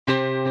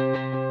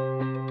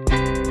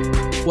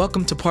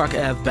Welcome to Park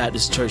Ave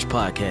Baptist Church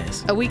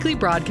Podcast, a weekly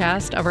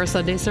broadcast of our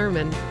Sunday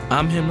sermon.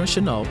 I'm Henry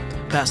Chenault,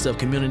 pastor of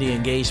community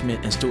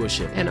engagement and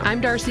stewardship. And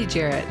I'm Darcy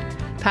Jarrett,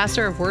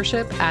 pastor of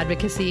worship,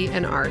 advocacy,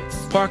 and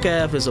arts. Park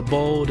Ave is a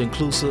bold,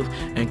 inclusive,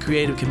 and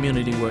creative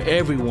community where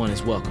everyone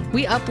is welcome.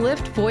 We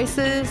uplift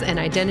voices and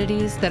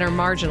identities that are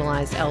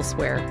marginalized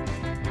elsewhere.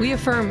 We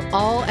affirm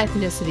all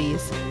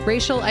ethnicities,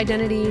 racial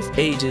identities,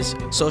 ages,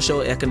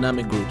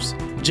 socioeconomic groups,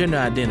 gender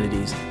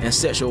identities, and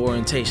sexual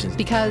orientations.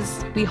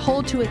 Because we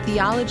hold to a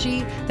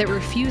theology that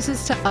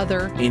refuses to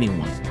other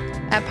anyone.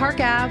 At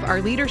Park Ave,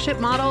 our leadership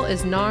model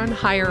is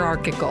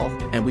non-hierarchical.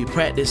 And we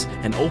practice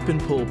an open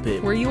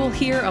pulpit where you will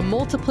hear a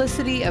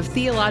multiplicity of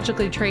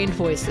theologically trained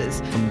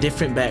voices from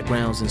different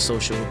backgrounds and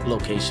social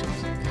locations.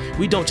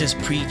 We don't just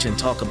preach and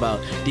talk about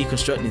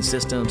deconstructing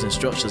systems and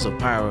structures of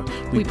power.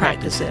 We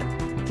practice it.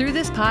 Through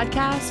this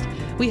podcast,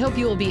 we hope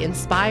you will be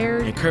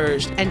inspired,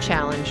 encouraged, and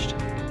challenged.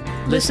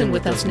 Listen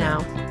with us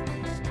now.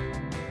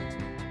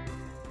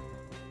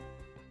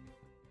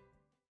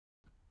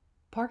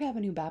 Park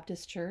Avenue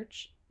Baptist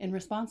Church, in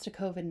response to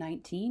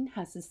COVID-19,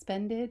 has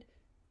suspended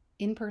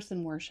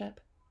in-person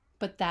worship,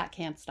 but that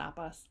can't stop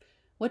us.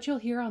 What you'll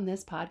hear on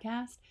this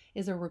podcast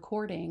is a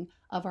recording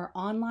of our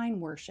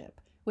online worship,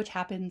 which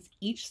happens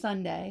each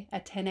Sunday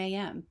at 10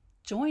 a.m.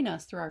 Join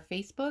us through our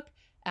Facebook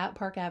at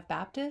Park Ave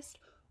Baptist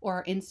or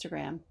our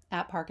Instagram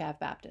at Park Ave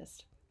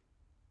Baptist.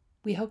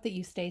 We hope that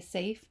you stay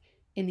safe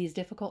in these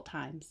difficult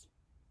times.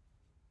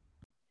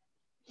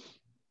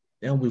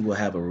 Then we will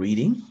have a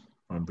reading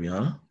from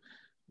Brianna,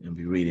 and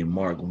be reading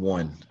Mark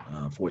 1,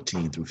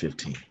 14 through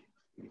 15.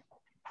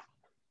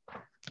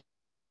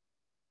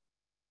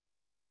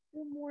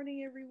 Good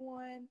morning,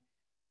 everyone.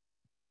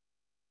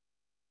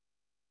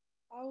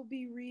 I will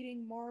be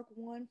reading Mark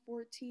 1,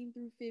 14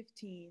 through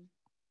 15.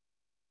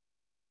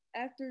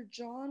 After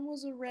John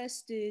was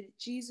arrested,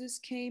 Jesus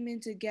came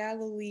into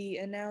Galilee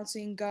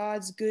announcing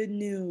God's good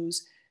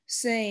news,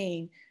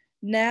 saying,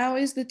 "Now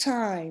is the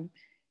time.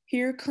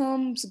 Here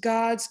comes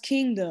God's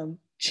kingdom.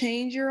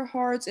 Change your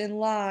hearts and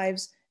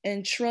lives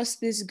and trust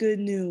this good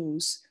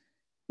news."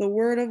 The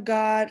word of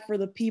God for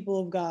the people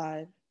of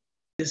God.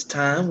 This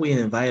time we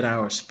invite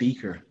our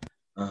speaker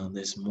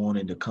this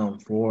morning to come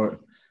forward.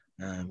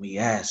 We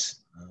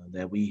ask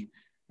that we,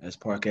 as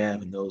Park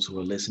Ave and those who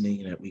are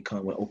listening, that we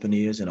come with open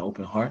ears and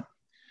open heart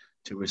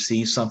to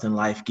receive something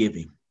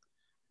life-giving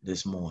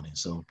this morning.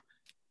 So,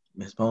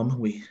 Ms. Bowman,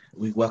 we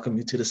welcome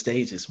you to the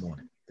stage this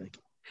morning. Thank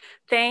you.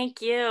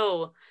 Thank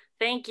you.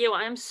 Thank you.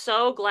 I'm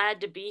so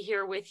glad to be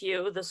here with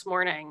you this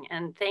morning,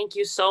 and thank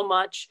you so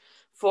much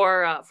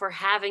for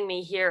having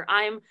me here.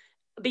 I'm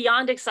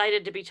beyond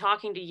excited to be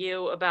talking to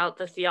you about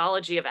the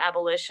theology of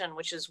abolition,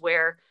 which is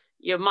where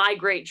my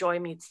great joy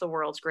meets the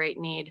world's great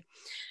need.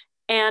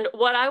 And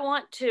what I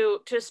want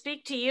to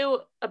speak to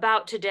you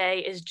about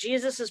today is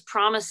Jesus's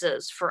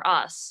promises for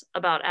us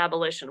about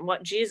abolition,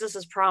 what Jesus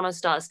has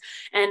promised us,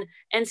 and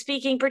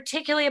speaking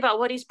particularly about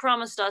what he's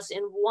promised us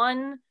in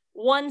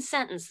one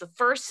sentence, the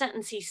first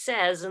sentence he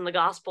says in the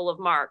Gospel of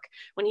Mark,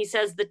 when he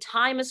says, "The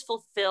time is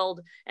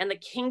fulfilled and the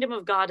kingdom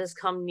of God has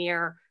come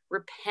near.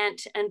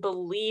 Repent and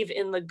believe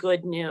in the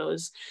good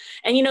news."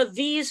 And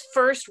these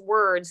first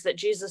words that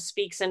Jesus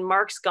speaks in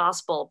Mark's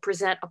Gospel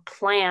present a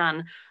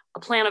plan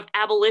of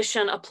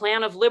abolition, a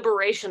plan of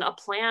liberation, a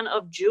plan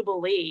of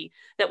jubilee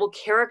that will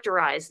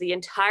characterize the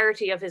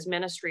entirety of his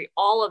ministry,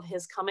 all of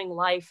his coming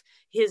life,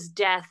 his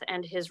death,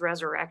 and his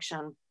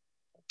resurrection.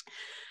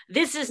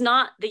 This is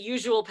not the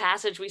usual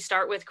passage we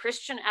start with.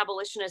 Christian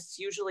abolitionists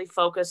usually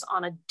focus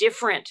on a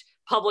different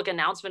public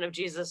announcement of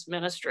Jesus'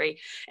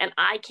 ministry. And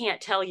I can't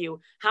tell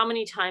you how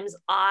many times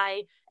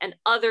I and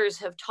others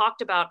have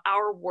talked about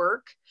our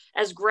work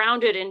as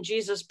grounded in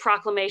Jesus'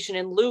 proclamation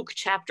in Luke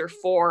chapter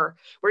 4,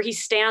 where he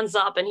stands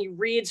up and he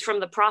reads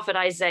from the prophet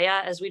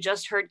Isaiah, as we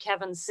just heard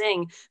Kevin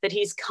sing, that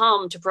he's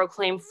come to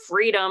proclaim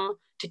freedom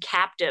to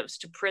captives,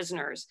 to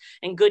prisoners,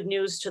 and good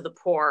news to the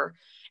poor.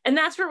 And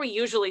that's where we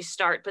usually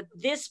start. But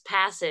this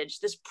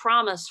passage, this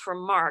promise from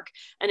Mark,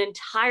 an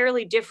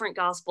entirely different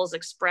gospel's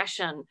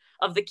expression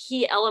of the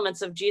key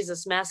elements of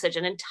Jesus' message,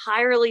 an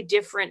entirely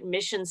different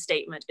mission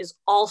statement, is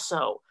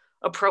also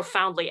a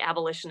profoundly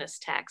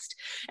abolitionist text.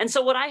 And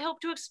so what I hope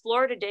to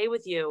explore today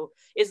with you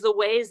is the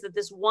ways that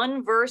this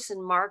one verse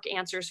in Mark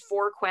answers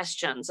 4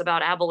 questions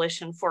about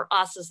abolition for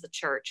us as the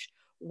church.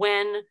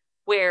 When,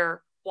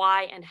 where,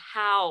 why, and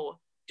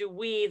how do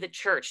we, the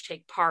church,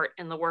 take part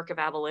in the work of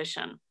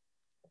abolition?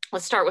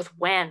 Let's start with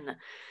when.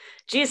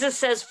 Jesus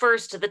says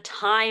first, the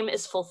time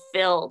is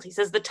fulfilled. He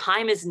says the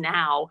time is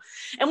now.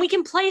 And we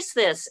can place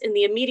this in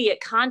the immediate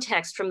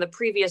context from the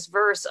previous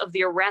verse of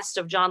the arrest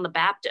of John the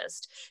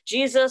Baptist.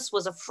 Jesus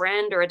was a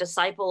friend or a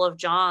disciple of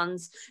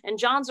John's, and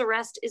John's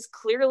arrest is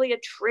clearly a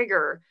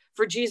trigger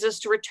for Jesus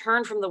to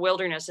return from the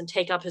wilderness and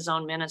take up his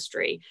own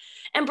ministry.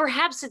 And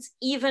perhaps it's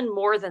even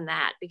more than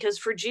that, because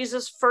for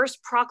Jesus'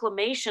 first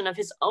proclamation of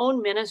his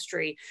own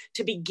ministry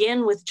to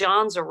begin with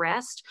John's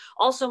arrest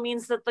also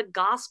means that the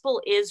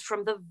gospel is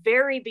from the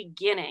very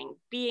beginning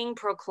being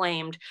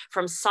proclaimed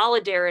from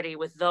solidarity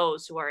with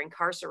those who are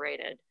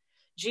incarcerated.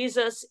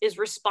 Jesus is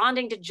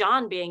responding to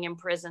John being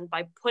imprisoned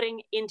by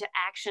putting into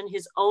action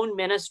his own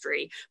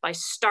ministry, by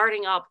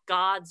starting up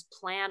God's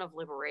plan of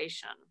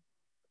liberation.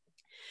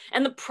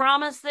 And the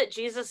promise that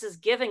Jesus is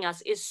giving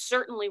us is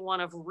certainly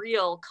one of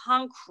real,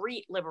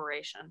 concrete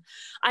liberation.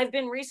 I've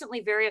been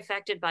recently very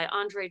affected by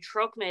André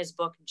Trocmé's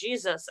book,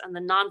 Jesus and the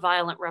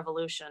Nonviolent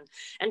Revolution.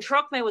 And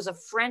Trocmé was a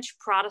French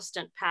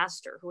Protestant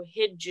pastor who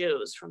hid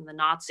Jews from the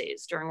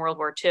Nazis during World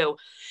War II.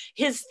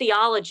 His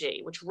theology,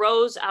 which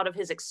rose out of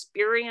his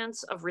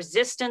experience of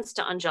resistance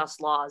to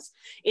unjust laws,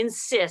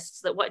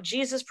 insists that what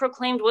Jesus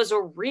proclaimed was a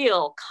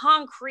real,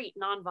 concrete,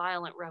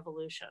 nonviolent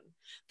revolution,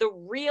 the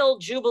real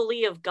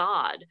Jubilee of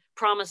God,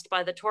 promised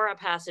by the Torah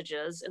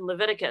passages in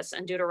Leviticus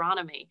and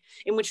Deuteronomy,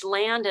 in which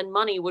land and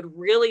money would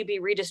really be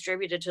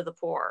redistributed to the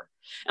poor.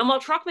 And while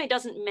Trocmé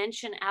doesn't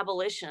mention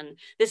abolition,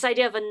 this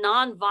idea of a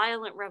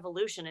nonviolent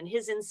revolution and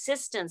his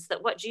insistence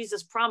that what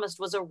Jesus promised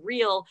was a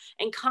real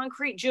and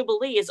concrete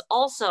jubilee is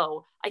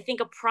also, I think,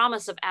 a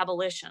promise of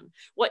abolition.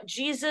 What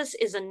Jesus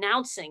is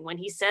announcing when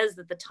he says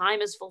that the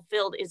time is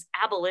fulfilled is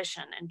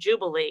abolition and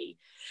jubilee.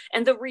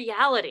 And the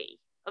reality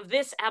of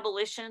this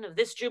abolition, of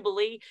this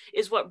jubilee,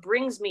 is what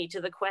brings me to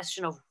the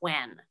question of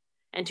when,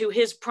 and to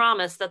his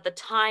promise that the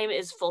time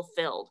is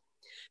fulfilled.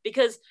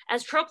 Because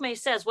as Trocmé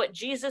says, what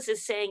Jesus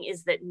is saying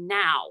is that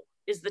now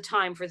is the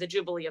time for the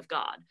Jubilee of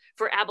God,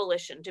 for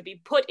abolition to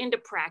be put into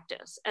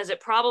practice as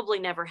it probably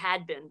never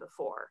had been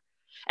before.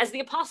 As the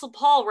Apostle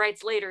Paul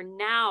writes later,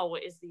 now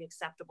is the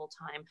acceptable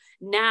time.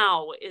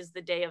 Now is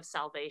the day of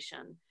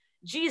salvation.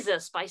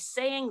 Jesus, by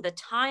saying the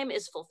time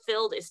is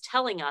fulfilled, is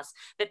telling us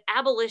that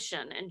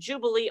abolition and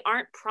jubilee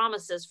aren't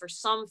promises for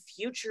some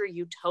future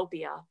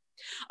utopia.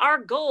 Our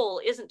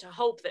goal isn't to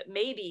hope that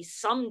maybe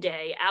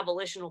someday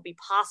abolition will be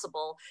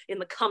possible in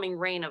the coming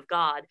reign of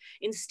God.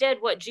 Instead,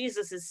 what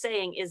Jesus is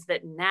saying is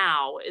that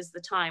now is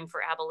the time for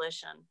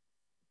abolition.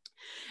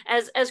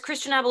 As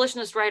Christian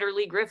abolitionist writer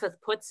Lee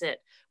Griffith puts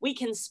it, we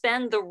can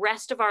spend the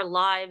rest of our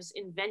lives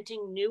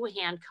inventing new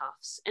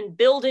handcuffs and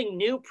building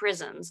new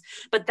prisons,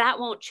 but that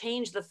won't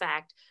change the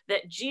fact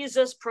that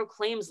Jesus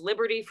proclaims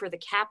liberty for the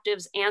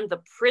captives and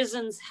the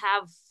prisons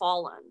have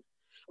fallen.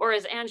 Or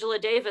as Angela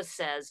Davis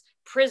says,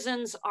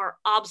 prisons are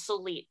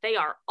obsolete. They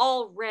are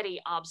already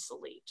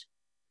obsolete.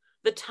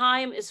 The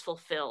time is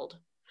fulfilled.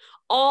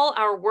 All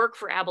our work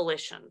for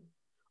abolition,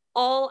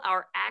 all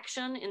our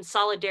action in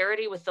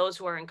solidarity with those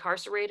who are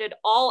incarcerated,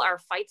 all our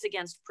fights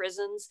against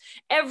prisons,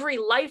 every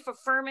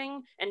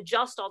life-affirming and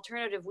just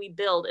alternative we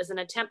build is an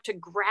attempt to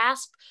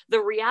grasp the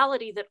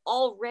reality that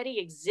already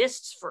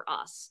exists for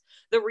us,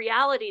 the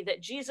reality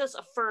that Jesus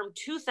affirmed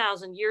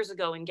 2,000 years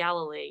ago in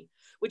Galilee,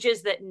 which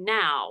is that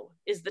now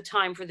is the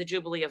time for the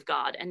Jubilee of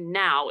God, and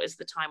now is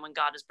the time when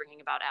God is bringing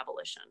about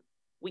abolition.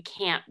 We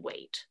can't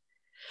wait.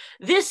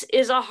 This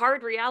is a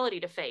hard reality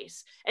to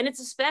face, and it's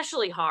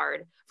especially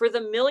hard for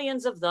the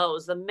millions of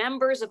those, the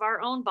members of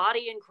our own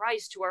body in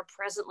Christ, who are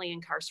presently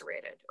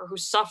incarcerated or who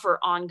suffer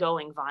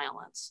ongoing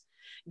violence.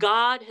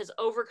 God has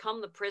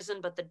overcome the prison,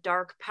 but the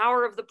dark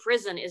power of the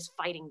prison is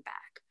fighting back.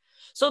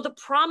 So the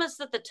promise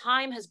that the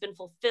time has been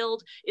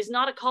fulfilled is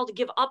not a call to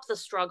give up the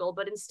struggle,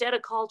 but instead a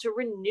call to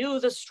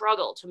renew the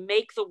struggle, to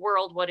make the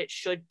world what it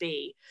should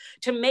be,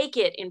 to make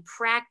it in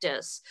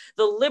practice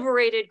the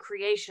liberated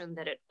creation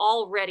that it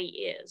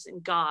already is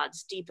in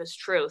God's deepest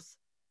truth.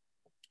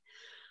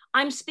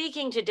 I'm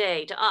speaking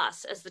today to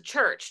us as the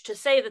church to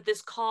say that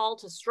this call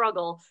to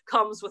struggle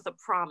comes with a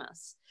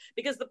promise,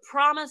 because the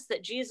promise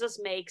that Jesus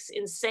makes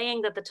in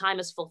saying that the time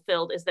is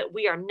fulfilled is that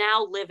we are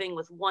now living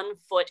with one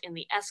foot in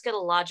the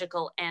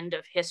eschatological end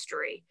of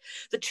history.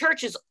 The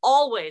church is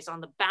always on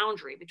the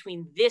boundary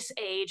between this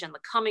age and the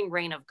coming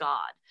reign of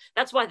God.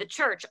 That's why the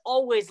church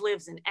always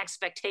lives in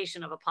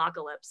expectation of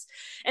apocalypse.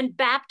 And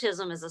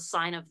baptism is a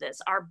sign of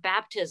this. Our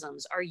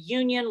baptisms are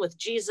union with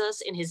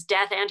Jesus in his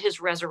death and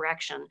his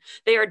resurrection.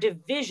 They are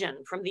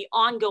division from the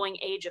ongoing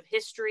age of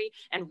history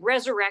and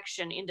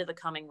resurrection into the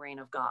coming reign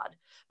of God.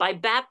 By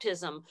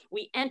baptism,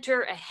 we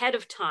enter ahead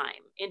of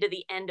time into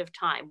the end of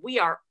time. We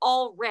are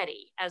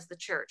already, as the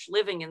church,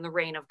 living in the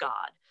reign of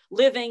God,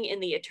 living in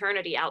the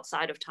eternity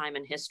outside of time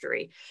and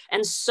history.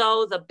 And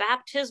so the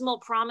baptismal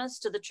promise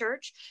to the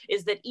church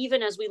is that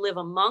even as we live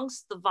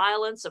amongst the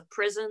violence of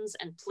prisons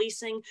and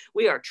policing,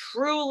 we are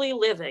truly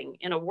living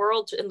in the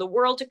world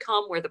to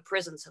come where the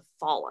prisons have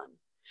fallen.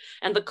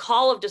 And the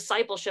call of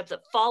discipleship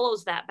that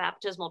follows that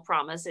baptismal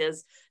promise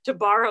is, to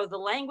borrow the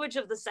language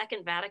of the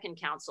Second Vatican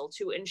Council,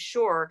 to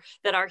ensure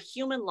that our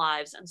human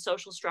lives and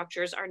social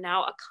structures are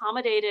now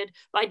accommodated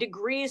by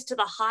degrees to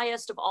the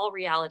highest of all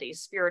realities,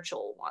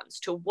 spiritual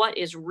ones, to what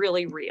is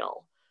really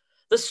real.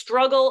 The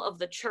struggle of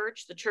the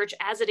church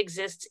as it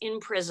exists in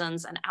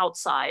prisons and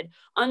outside,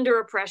 under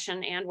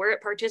oppression and where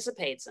it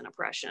participates in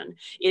oppression,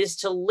 is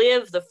to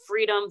live the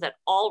freedom that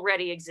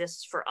already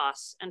exists for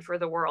us and for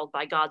the world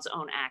by God's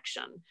own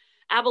action.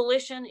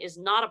 Abolition is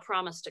not a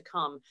promise to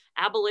come.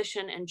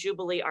 Abolition and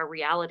jubilee are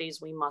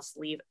realities we must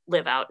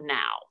live out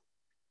now.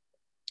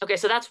 Okay,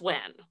 so that's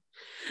when.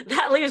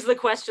 That leaves the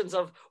questions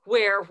of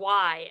where,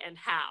 why, and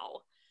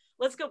how.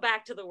 Let's go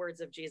back to the words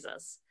of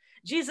Jesus.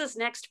 Jesus'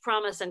 next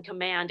promise and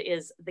command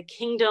is the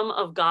kingdom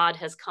of God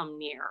has come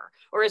near,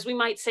 or as we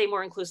might say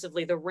more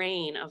inclusively, the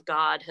reign of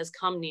God has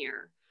come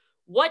near.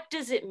 What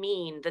does it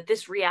mean that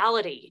this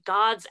reality,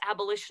 God's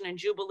abolition and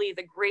jubilee,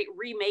 the great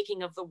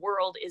remaking of the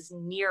world, is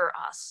near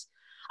us?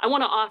 I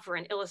want to offer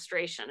an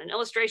illustration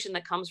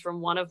that comes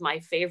from one of my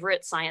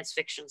favorite science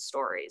fiction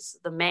stories,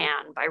 The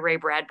Man by Ray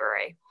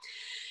Bradbury.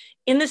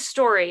 In this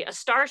story, a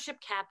starship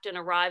captain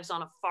arrives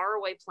on a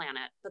faraway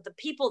planet, but the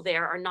people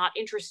there are not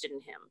interested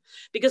in him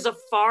because a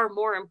far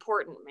more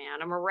important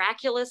man, a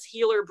miraculous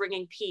healer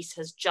bringing peace,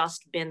 has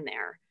just been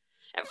there.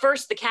 At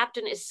first, the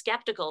captain is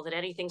skeptical that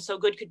anything so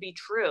good could be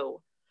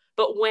true.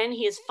 But when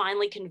he is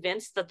finally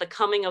convinced that the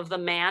coming of the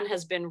man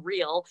has been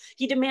real,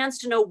 he demands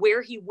to know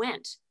where he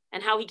went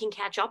and how he can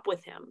catch up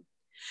with him.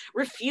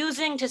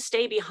 Refusing to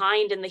stay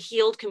behind in the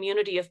healed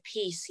community of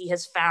peace he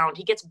has found,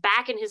 he gets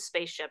back in his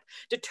spaceship,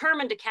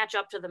 determined to catch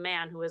up to the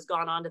man who has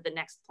gone on to the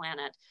next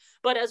planet.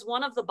 But as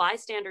one of the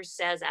bystanders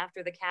says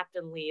after the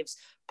captain leaves,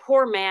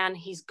 poor man,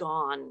 he's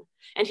gone.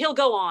 And he'll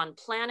go on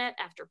planet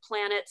after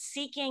planet,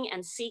 seeking,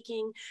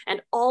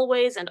 and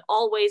always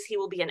he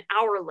will be an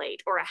hour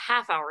late, or a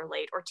half hour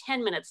late, or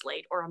 10 minutes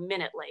late, or a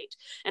minute late.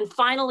 And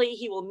finally,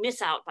 he will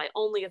miss out by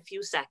only a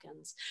few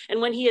seconds.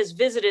 And when he has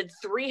visited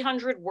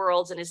 300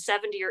 worlds and is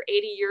 70 or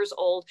 80 years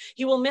old,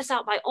 he will miss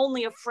out by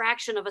only a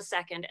fraction of a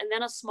second, and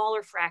then a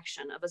smaller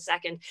fraction of a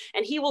second.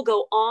 And he will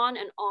go on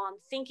and on,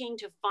 thinking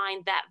to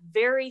find that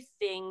very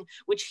thing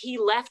which he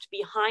left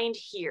behind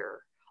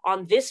here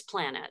on this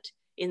planet,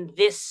 in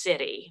this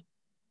city.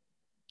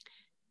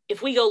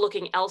 If we go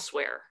looking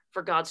elsewhere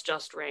for God's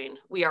just reign,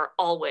 we are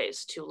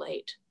always too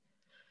late.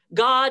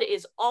 God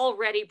is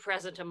already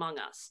present among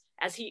us,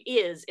 as he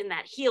is in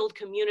that healed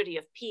community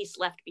of peace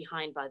left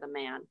behind by the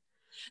man.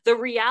 The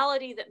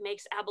reality that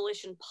makes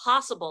abolition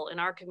possible in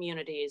our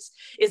communities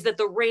is that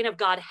the reign of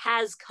God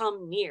has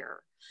come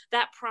near.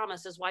 That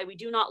promise is why we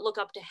do not look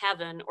up to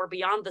heaven or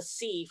beyond the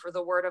sea for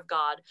the word of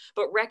God,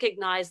 but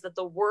recognize that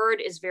the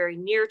word is very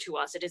near to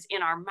us. It is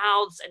in our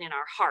mouths and in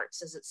our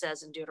hearts, as it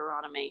says in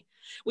Deuteronomy.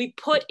 We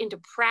put into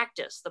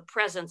practice the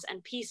presence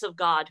and peace of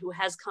God who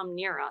has come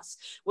near us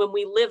when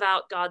we live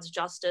out God's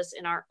justice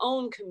in our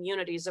own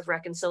communities of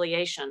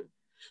reconciliation.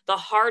 The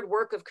hard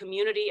work of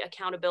community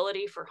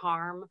accountability for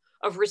harm,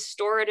 of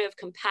restorative,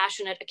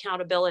 compassionate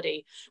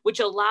accountability,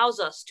 which allows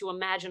us to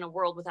imagine a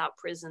world without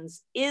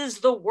prisons, is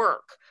the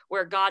work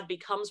where God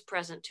becomes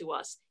present to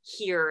us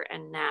here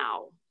and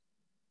now.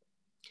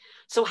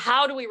 So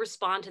how do we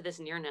respond to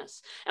this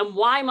nearness? And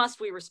why must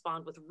we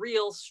respond with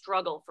real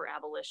struggle for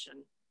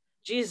abolition?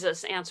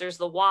 Jesus answers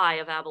the why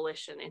of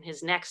abolition in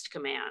his next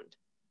command: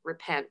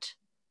 repent.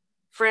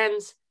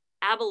 Friends,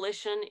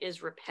 abolition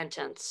is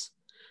repentance.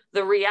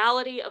 The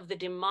reality of the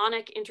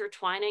demonic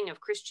intertwining of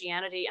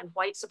Christianity and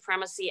white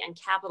supremacy and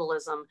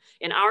capitalism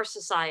in our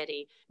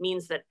society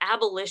means that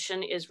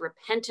abolition is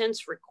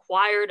repentance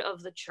required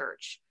of the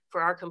church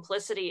for our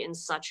complicity in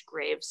such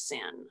grave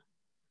sin.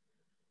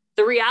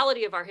 The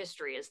reality of our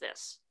history is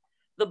this: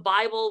 the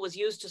Bible was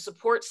used to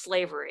support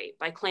slavery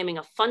by claiming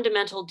a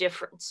fundamental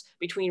difference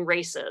between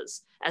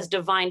races as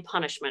divine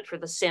punishment for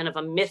the sin of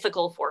a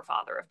mythical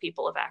forefather of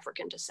people of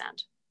African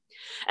descent.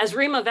 As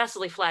Rima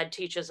Vesely-Flad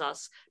teaches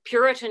us,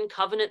 Puritan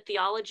covenant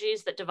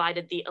theologies that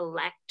divided the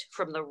elect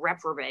from the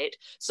reprobate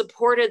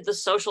supported the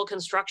social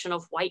construction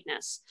of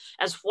whiteness,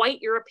 as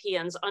white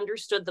Europeans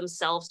understood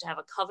themselves to have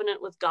a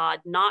covenant with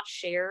God not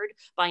shared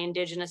by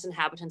indigenous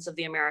inhabitants of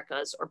the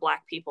Americas or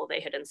Black people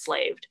they had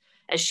enslaved.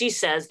 As she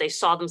says, they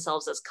saw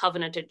themselves as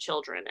covenanted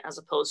children as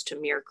opposed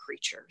to mere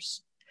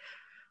creatures.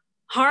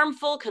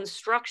 Harmful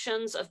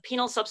constructions of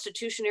penal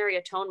substitutionary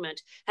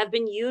atonement have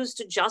been used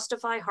to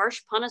justify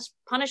harsh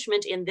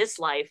punishment in this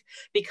life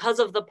because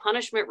of the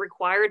punishment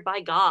required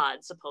by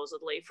God,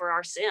 supposedly, for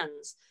our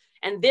sins.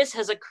 And this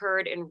has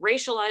occurred in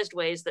racialized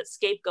ways that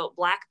scapegoat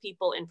Black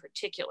people in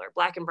particular,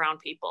 Black and brown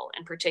people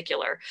in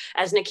particular,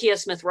 as Nakia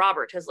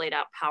Smith-Robert has laid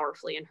out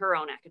powerfully in her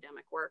own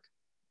academic work.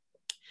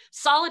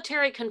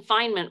 Solitary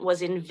confinement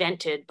was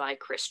invented by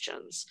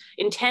Christians,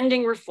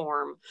 intending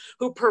reform,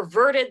 who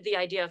perverted the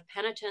idea of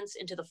penitence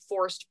into the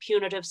forced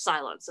punitive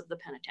silence of the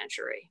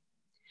penitentiary.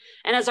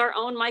 And as our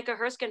own Micah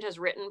Herskind has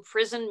written,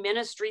 prison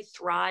ministry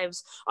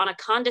thrives on a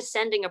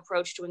condescending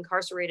approach to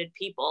incarcerated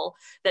people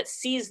that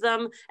sees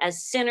them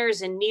as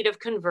sinners in need of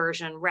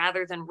conversion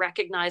rather than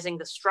recognizing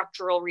the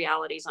structural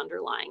realities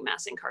underlying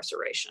mass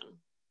incarceration.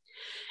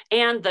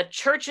 And the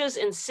church's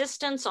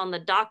insistence on the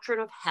doctrine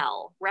of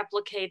hell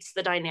replicates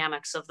the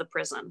dynamics of the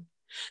prison.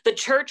 The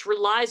church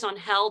relies on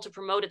hell to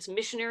promote its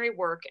missionary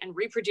work and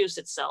reproduce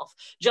itself,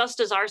 just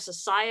as our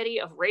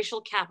society of racial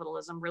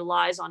capitalism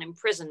relies on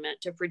imprisonment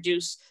to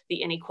produce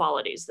the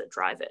inequalities that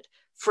drive it.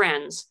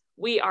 Friends,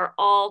 we are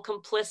all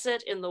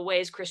complicit in the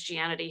ways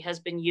Christianity has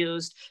been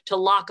used to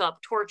lock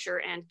up, torture,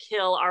 and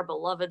kill our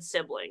beloved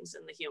siblings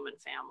in the human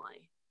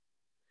family.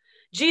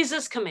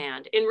 Jesus'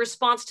 command in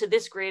response to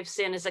this grave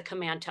sin is a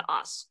command to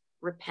us: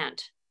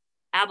 repent.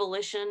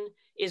 Abolition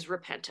is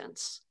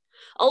repentance.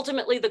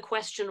 Ultimately, the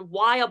question,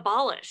 why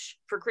abolish,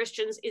 for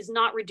Christians is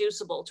not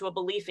reducible to a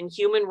belief in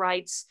human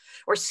rights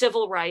or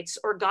civil rights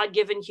or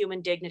God-given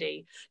human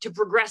dignity, to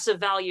progressive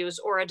values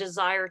or a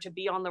desire to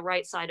be on the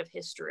right side of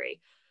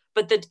history.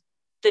 But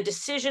the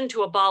decision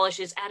to abolish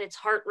is at its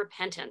heart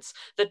repentance,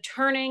 the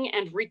turning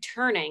and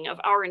returning of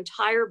our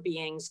entire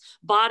beings,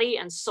 body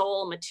and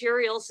soul,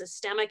 material,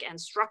 systemic,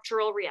 and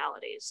structural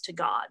realities to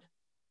God.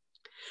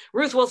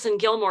 Ruth Wilson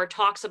Gilmore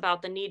talks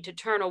about the need to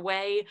turn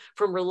away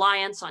from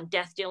reliance on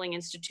death-dealing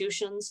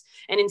institutions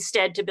and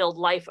instead to build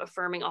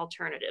life-affirming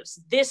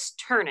alternatives. This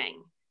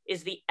turning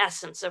is the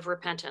essence of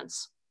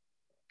repentance.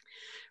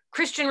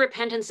 Christian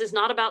repentance is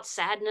not about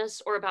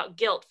sadness or about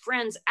guilt.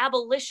 Friends,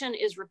 abolition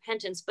is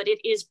repentance, but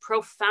it is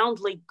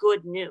profoundly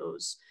good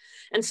news.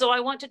 And so I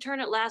want to turn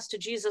at last to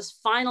Jesus'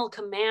 final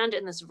command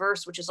in this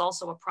verse, which is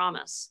also a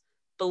promise.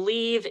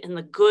 Believe in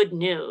the good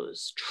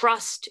news.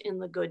 Trust in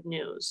the good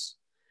news.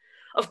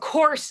 Of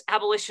course,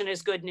 abolition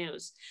is good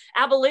news.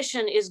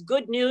 Abolition is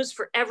good news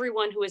for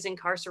everyone who is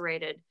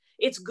incarcerated.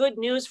 It's good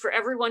news for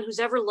everyone who's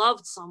ever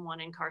loved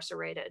someone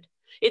incarcerated.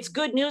 It's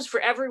good news for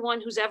everyone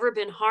who's ever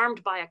been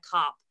harmed by a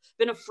cop,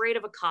 been afraid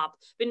of a cop,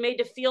 been made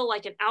to feel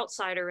like an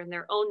outsider in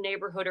their own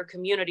neighborhood or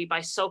community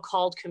by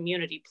so-called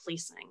community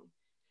policing.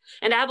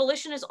 And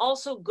abolition is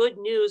also good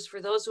news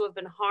for those who have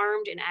been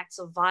harmed in acts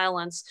of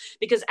violence,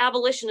 because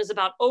abolition is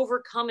about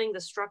overcoming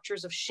the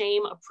structures of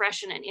shame,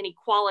 oppression, and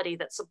inequality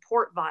that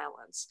support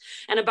violence,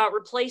 and about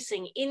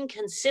replacing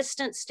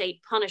inconsistent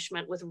state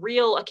punishment with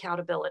real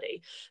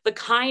accountability, the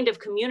kind of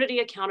community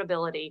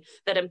accountability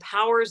that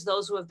empowers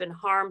those who have been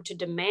harmed to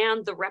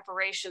demand the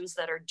reparations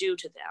that are due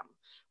to them,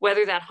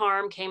 whether that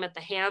harm came at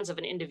the hands of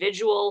an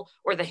individual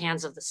or the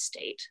hands of the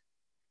state.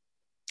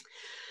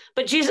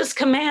 But Jesus'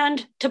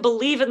 command to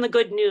believe in the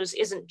good news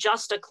isn't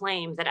just a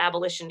claim that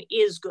abolition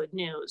is good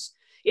news.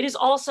 It is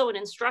also an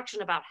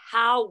instruction about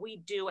how we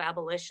do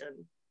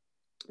abolition.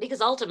 Because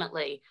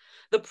ultimately,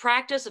 the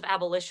practice of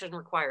abolition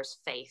requires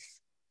faith.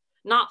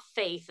 Not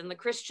faith in the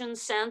Christian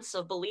sense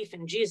of belief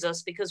in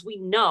Jesus, because we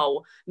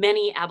know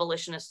many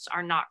abolitionists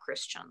are not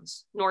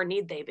Christians, nor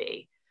need they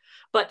be,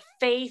 but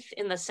faith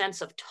in the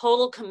sense of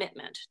total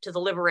commitment to the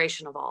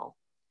liberation of all.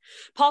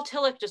 Paul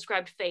Tillich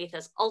described faith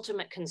as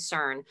ultimate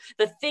concern,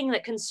 the thing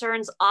that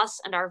concerns us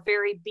and our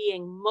very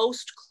being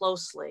most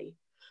closely,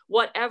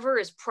 whatever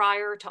is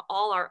prior to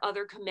all our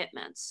other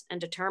commitments and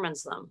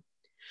determines them.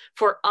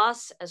 For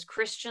us as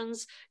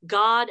Christians,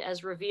 God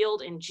as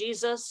revealed in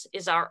Jesus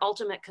is our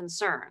ultimate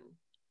concern.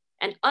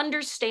 And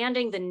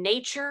understanding the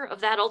nature of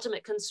that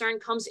ultimate concern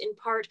comes in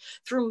part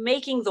through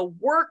making the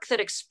work that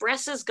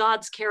expresses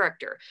God's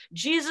character,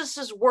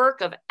 Jesus's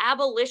work of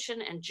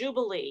abolition and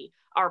jubilee,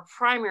 our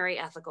primary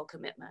ethical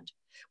commitment.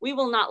 We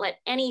will not let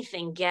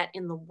anything get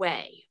in the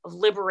way of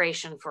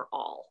liberation for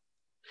all,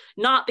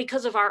 not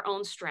because of our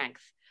own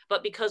strength,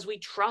 but because we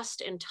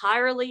trust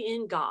entirely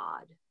in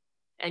God,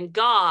 and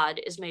God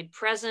is made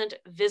present,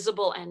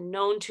 visible, and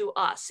known to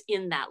us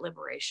in that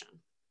liberation.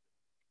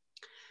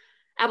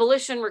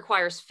 Abolition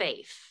requires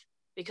faith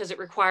because it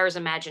requires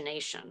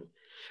imagination.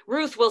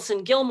 Ruth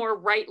Wilson Gilmore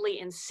rightly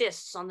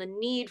insists on the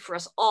need for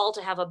us all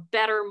to have a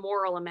better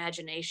moral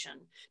imagination,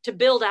 to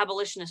build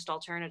abolitionist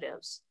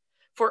alternatives.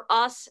 For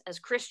us as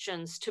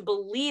Christians, to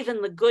believe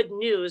in the good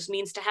news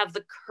means to have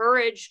the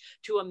courage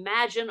to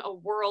imagine a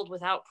world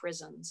without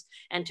prisons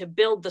and to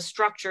build the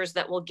structures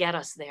that will get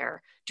us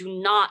there.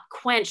 Do not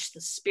quench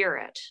the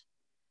spirit.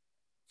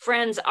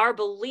 Friends, our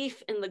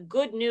belief in the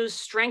good news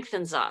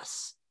strengthens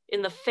us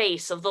in the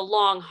face of the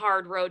long,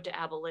 hard road to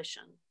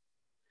abolition.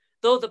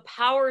 Though the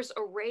powers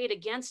arrayed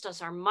against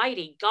us are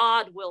mighty,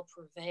 God will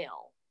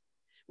prevail.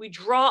 We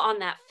draw on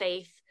that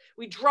faith.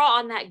 We draw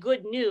on that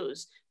good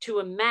news to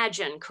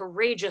imagine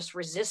courageous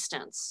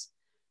resistance.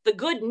 The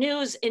good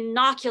news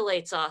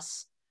inoculates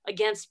us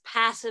against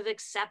passive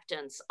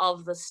acceptance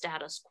of the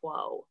status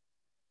quo.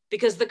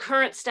 Because the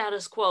current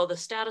status quo, the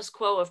status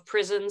quo of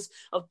prisons,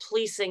 of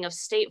policing, of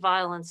state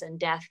violence and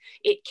death,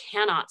 it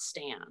cannot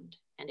stand.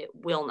 And it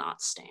will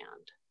not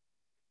stand.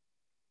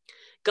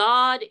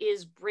 God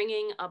is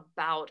bringing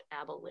about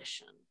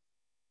abolition.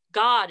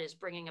 God is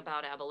bringing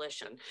about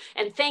abolition.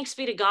 And thanks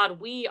be to God,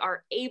 we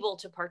are able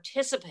to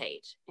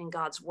participate in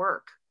God's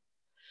work.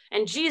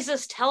 And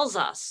Jesus tells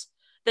us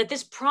that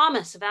this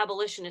promise of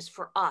abolition is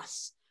for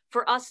us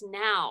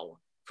now,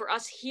 for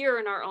us here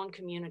in our own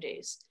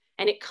communities.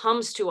 And it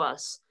comes to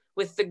us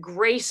with the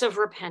grace of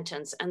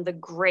repentance and the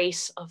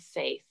grace of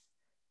faith.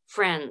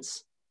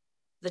 Friends,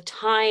 the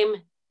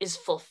time is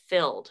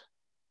fulfilled.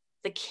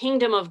 The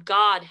kingdom of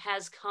God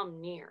has come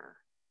near.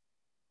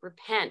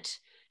 Repent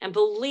and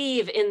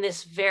believe in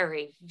this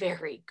very,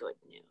 very good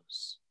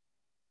news.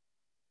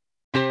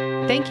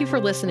 Thank you for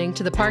listening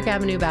to the Park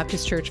Avenue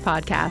Baptist Church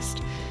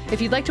podcast.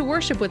 If you'd like to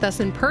worship with us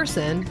in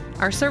person,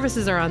 our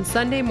services are on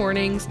Sunday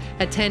mornings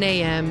at 10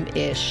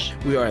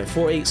 a.m.-ish. We are at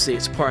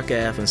 486 Park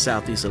Ave in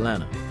Southeast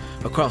Atlanta,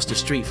 across the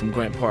street from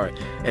Grant Park,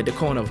 at the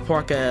corner of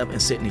Park Ave and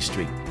Sydney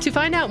Street. To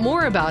find out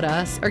more about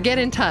us or get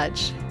in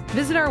touch,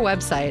 visit our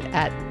website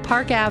at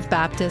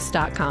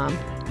parkavbaptist.com.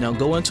 Now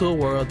go into a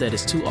world that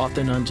is too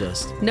often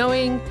unjust,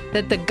 knowing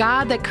that the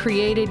God that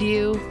created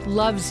you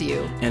loves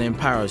you and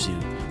empowers you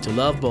to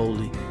love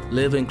boldly,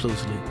 live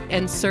inclusively,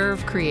 and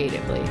serve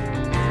creatively.